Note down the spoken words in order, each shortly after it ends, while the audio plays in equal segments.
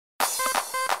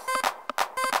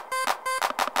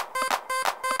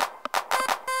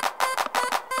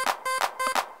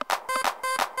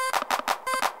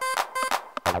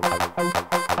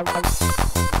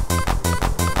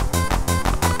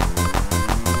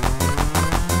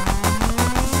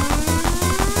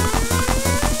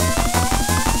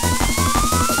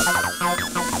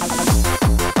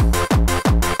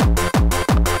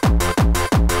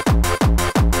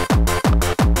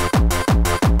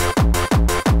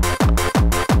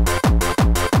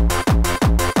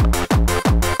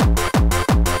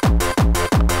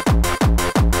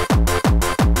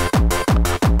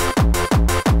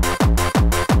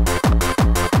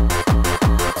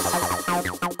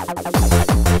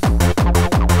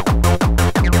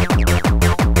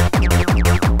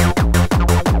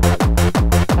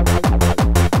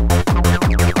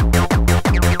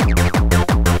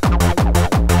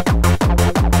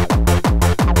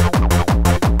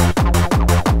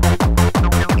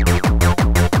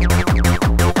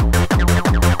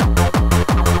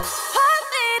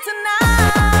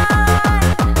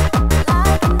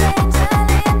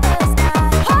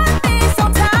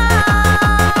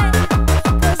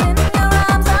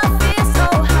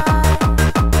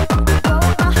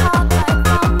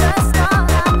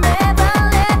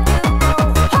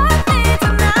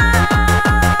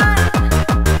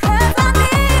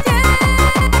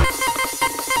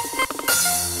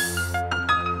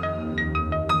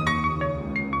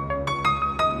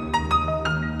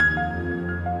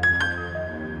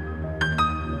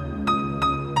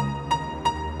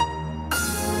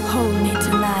Hold me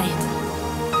tonight.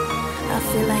 I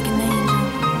feel like an angel.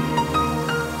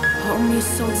 Hold me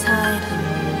so tight,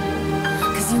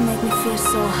 'cause you make me feel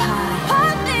so high.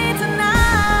 Hold me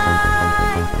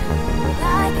tonight,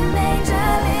 like an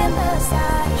angel in the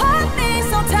sky. Hold me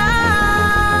so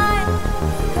tight,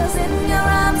 'cause in your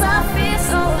arms I feel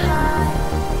so high.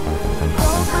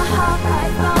 Broke my heart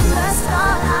right from the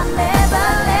start. I never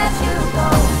let you go.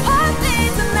 Hold me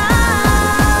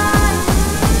tonight,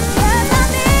 'cause I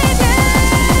need you.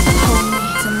 Hold me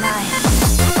tonight.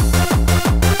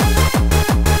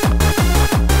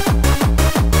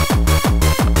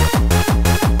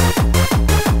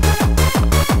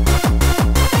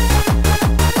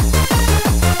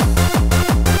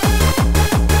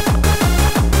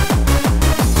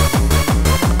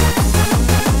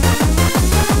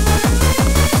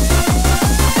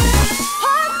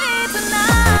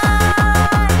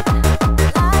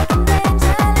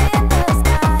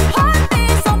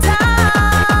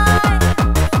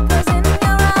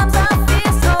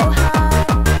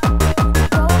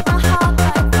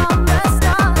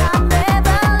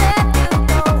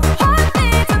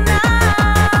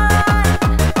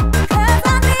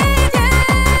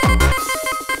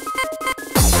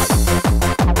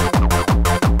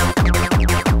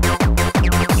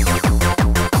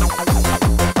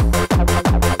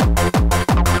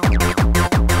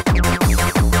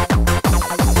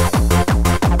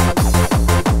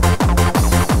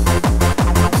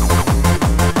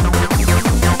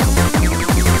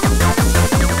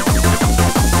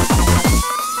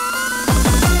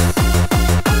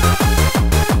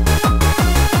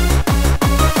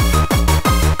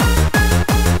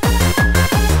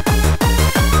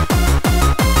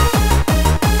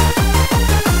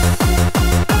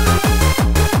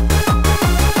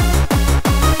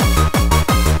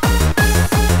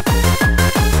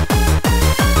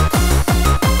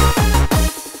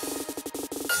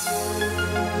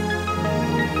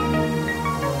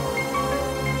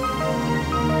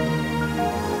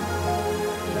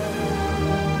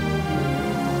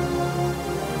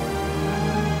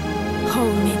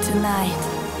 Hold me tonight.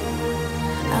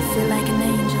 I feel like an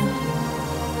angel.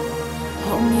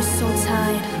 Hold me so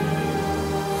tight,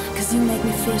 'cause you make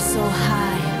me feel so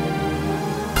high.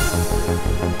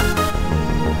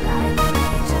 Like an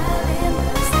angel in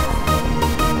the